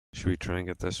Should we try and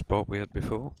get this spot we had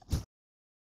before?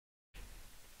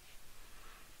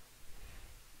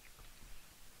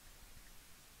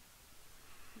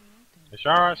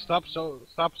 Ashaira, stop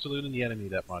saluting the enemy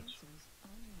that much.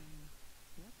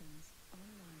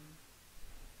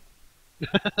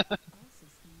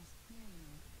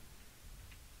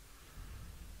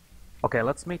 Okay,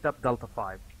 let's meet up Delta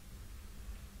 5.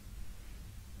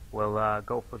 We'll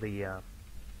go for the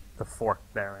fort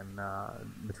there in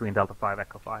between Delta 5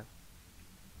 Echo 5.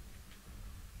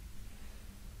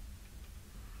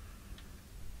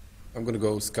 I'm gonna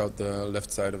go scout the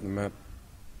left side of the map.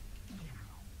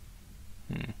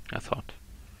 I thought.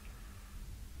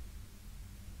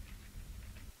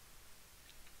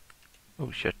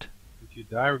 Oh shit. If you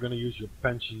die, we're gonna use your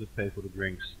pension to pay for the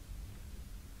drinks.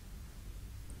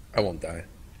 I won't die.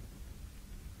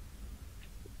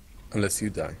 Unless you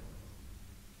die.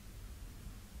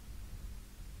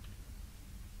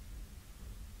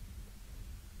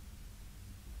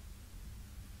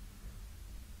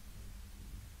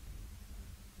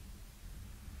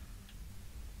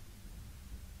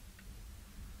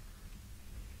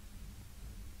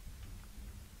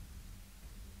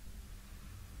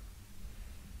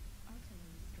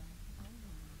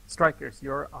 Strikers,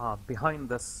 you're behind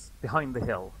the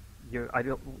hill. I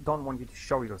don't want you to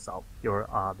show yourself. You're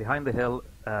behind the hill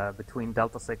between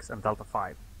Delta 6 and Delta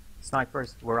 5.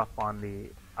 Snipers, we're up on the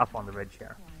ridge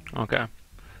here. Okay.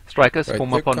 Strikers, Right,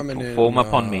 form they're upon coming in, form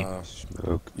upon me.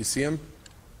 Smoke. You see him?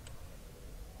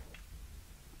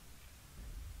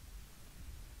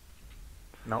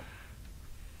 No.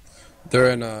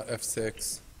 They're in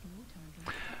F6.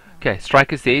 Okay,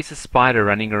 Strikers, there is a spider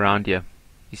running around here.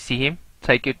 You see him?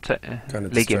 Take it, Kind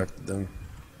of leg him. distracted them.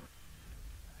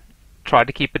 Try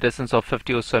to keep a distance of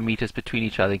 50 or so meters between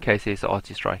each other in case there's an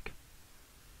arty strike.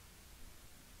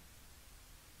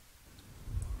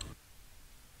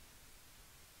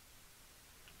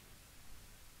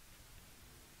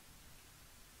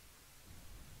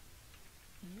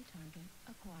 New target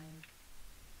acquired.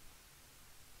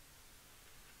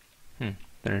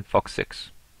 They're in Fox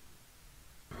 6.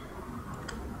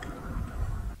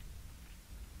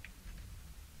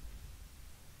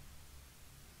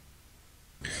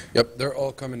 Yep, they're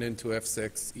all coming into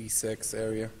F6, E6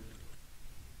 area.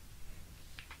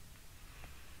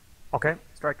 Okay,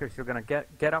 Strikers, you're gonna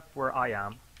get up where I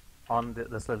am on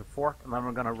this little fort, and then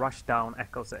we're gonna rush down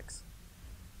Echo 6.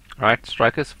 Alright,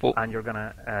 Strikers, And you're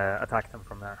gonna attack them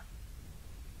from there.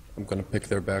 I'm gonna pick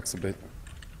their backs a bit.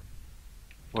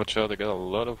 Watch out, they got a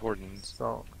lot of ordnance.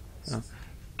 So,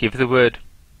 give the word.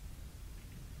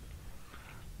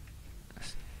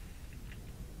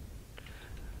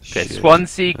 Okay, Shit,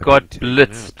 Swansea I've got been taken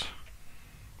blitzed.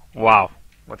 Wow.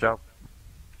 watch out.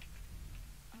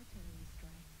 Artillery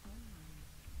strike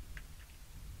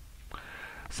online.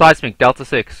 Seismic, Delta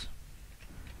 6.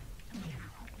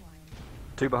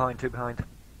 Acquired. Two behind.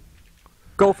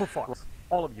 Go for Fox.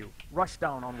 All of you, rush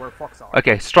down on where Fox are.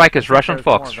 Okay, Strikers, rush on There's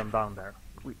more Fox. of them down there.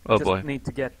 We Oh just boy. need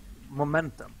to get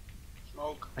momentum.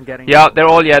 Smoke. And getting Yeah, they're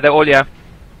all yeah.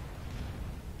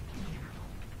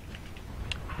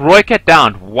 Rooikat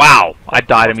down. Wow, I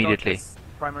died Fox immediately. is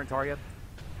primary target.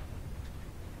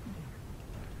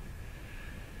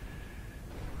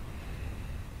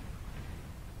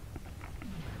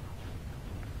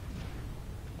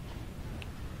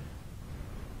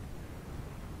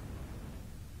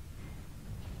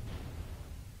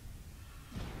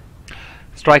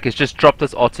 Strikers, just drop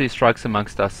those artillery strikes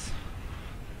amongst us.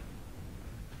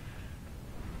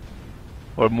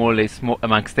 Or more or less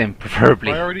amongst them,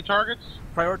 preferably. Priority targets?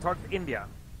 Priority target India.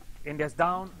 India's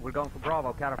down. We're going for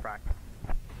Bravo Cataphract.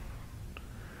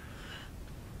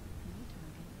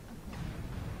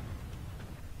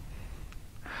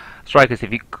 Strikers,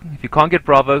 if you can't get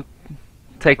Bravo,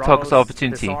 take Tox Bravo's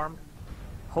opportunity. disarmed.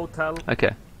 Hotel.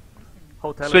 Okay.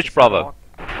 Hotel. Switch is Bravo. Hawk.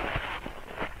 Critical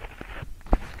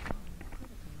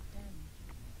damage.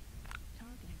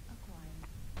 Target acquired.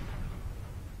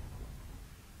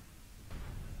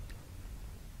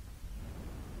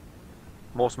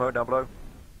 More smoke down below.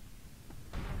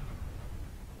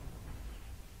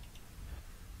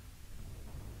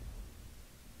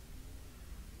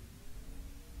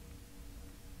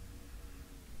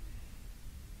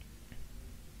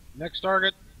 Next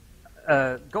target?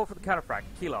 Go for the Cataphract.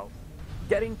 Kilo.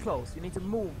 Getting close. You need to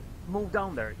move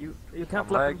down there. You can't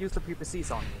let them use the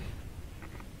PPCs on you.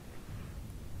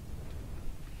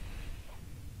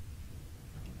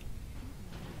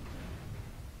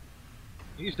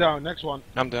 He's down. Next one.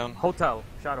 I'm down. Hotel.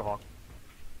 Shadowhawk.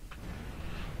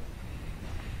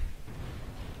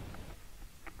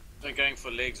 They're going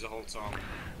for legs the whole time.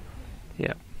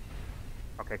 Yeah.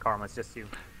 Okay, Karma, it's just you.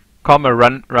 Karma,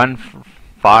 run,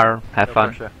 fire, have No fun,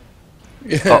 pressure.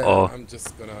 Yeah, Uh-oh. I'm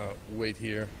just gonna wait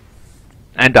here.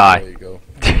 and There die. you go.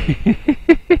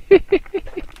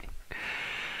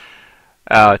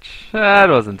 Ouch, that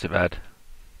wasn't too bad.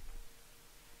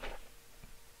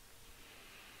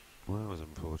 Well, that was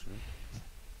unfortunate.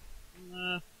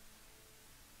 Nah.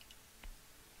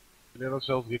 The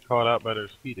LSOVs get caught out by their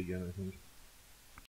speed again, I think.